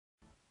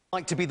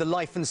Like to be the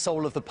life and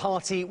soul of the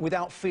party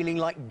without feeling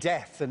like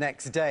death the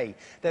next day.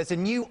 There's a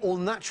new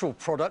all-natural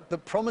product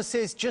that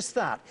promises just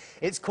that.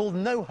 It's called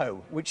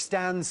NOHO, which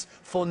stands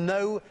for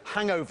No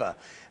Hangover.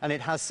 And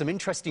it has some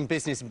interesting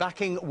business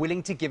backing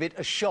willing to give it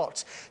a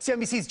shot.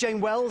 CNBC's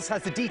Jane Wells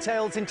has the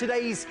details in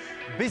today's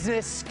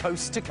Business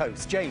Coast to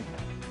Coast. Jane.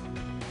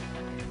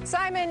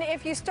 Simon,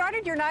 if you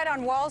started your night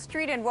on Wall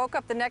Street and woke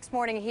up the next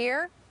morning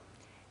here,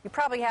 you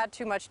probably had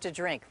too much to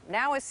drink.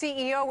 Now a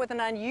CEO with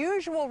an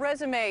unusual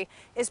resume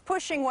is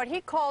pushing what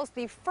he calls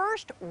the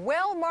first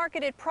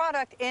well-marketed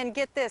product in,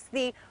 get this,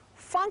 the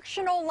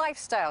functional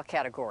lifestyle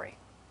category.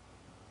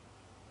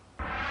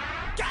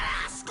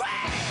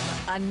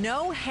 A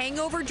no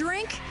hangover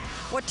drink?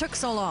 What took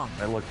so long?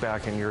 I look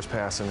back in years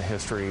past in the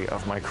history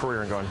of my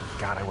career and going,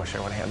 God, I wish I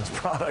would have had this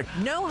product.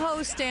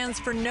 NOHO stands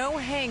for no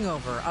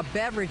hangover, a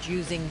beverage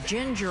using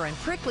ginger and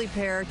prickly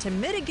pear to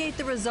mitigate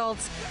the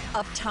results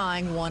of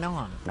tying one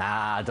on.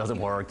 Nah, it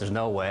doesn't work. There's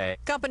no way.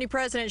 Company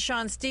president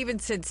Sean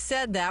Stevenson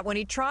said that when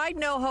he tried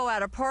NOHO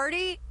at a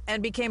party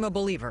and became a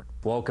believer.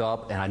 Woke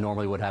up and I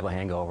normally would have a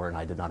hangover, and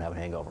I did not have a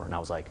hangover. And I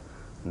was like,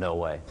 no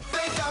way.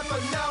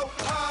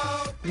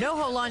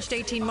 NOHO launched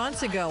 18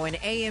 months ago in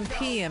AM,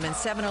 PM, and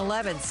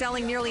 7-Eleven,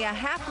 selling nearly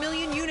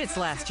 500,000 units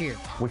last year.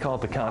 We call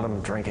it the condom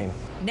of drinking.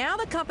 Now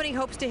the company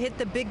hopes to hit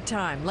the big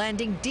time,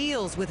 landing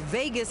deals with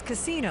Vegas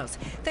casinos,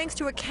 thanks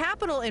to a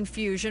capital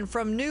infusion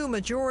from new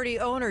majority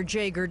owner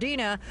Jay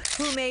Gardena,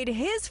 who made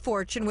his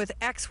fortune with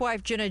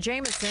ex-wife Jenna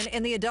Jameson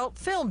in the adult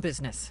film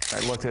business. I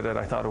looked at it,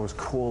 I thought it was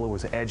cool, it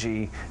was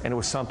edgy, and it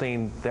was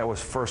something that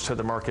was first to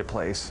the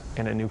marketplace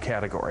in a new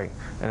category,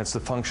 and it's the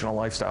functional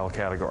lifestyle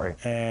category.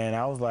 And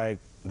I was like,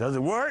 does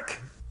it work?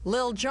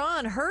 Lil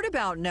Jon heard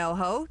about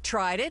NOHO,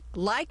 tried it,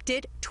 liked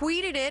it,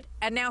 tweeted it,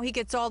 and now he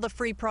gets all the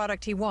free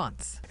product he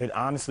wants. It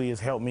honestly has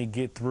helped me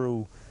get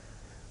through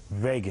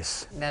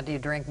Vegas. Now, do you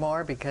drink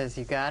more because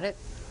you got it?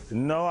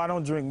 No, I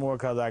don't drink more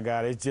because I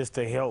got it. It's just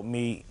to help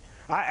me.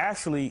 I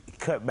actually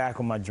cut back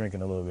on my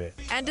drinking a little bit.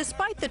 And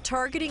despite the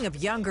targeting of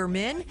younger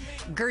men,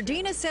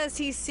 Gardena says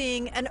he's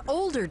seeing an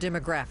older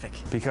demographic.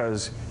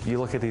 Because you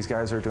look at these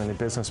guys that are doing the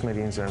business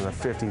meetings, they're in their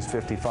 50s,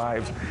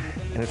 55s,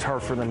 and it's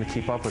hard for them to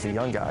keep up with the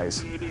young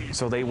guys.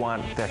 So they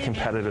want that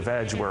competitive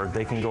edge where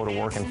they can go to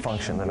work and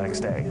function the next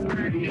day.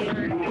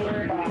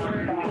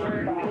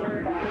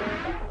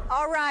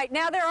 All right,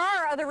 now there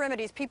are other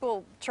remedies.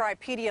 People try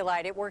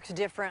Pedialyte, it works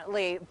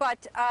differently,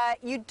 but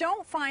you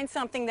don't find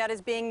something that is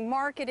being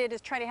marketed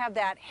as trying to have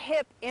that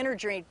hip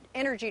energy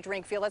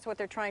drink feel. That's what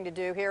they're trying to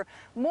do here.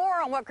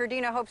 More on what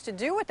Gardena hopes to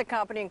do with the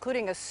company,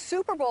 including a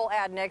Super Bowl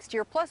ad next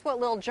year, plus what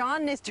Lil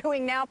Jon is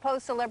doing now,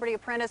 post-Celebrity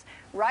Apprentice,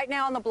 right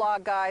now on the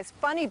blog, guys,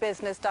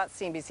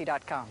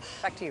 funnybusiness.cnbc.com.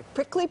 Back to you.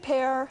 Prickly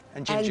pear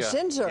and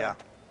ginger. Yeah.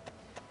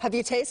 Have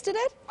you tasted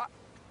it?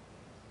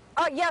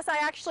 Yes, I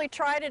actually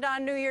tried it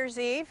on New Year's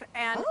Eve,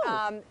 and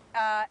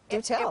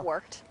it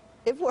worked.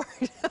 It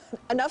worked.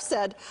 Enough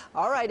said.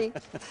 All righty.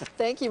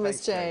 Thank you,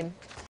 Miss Jane.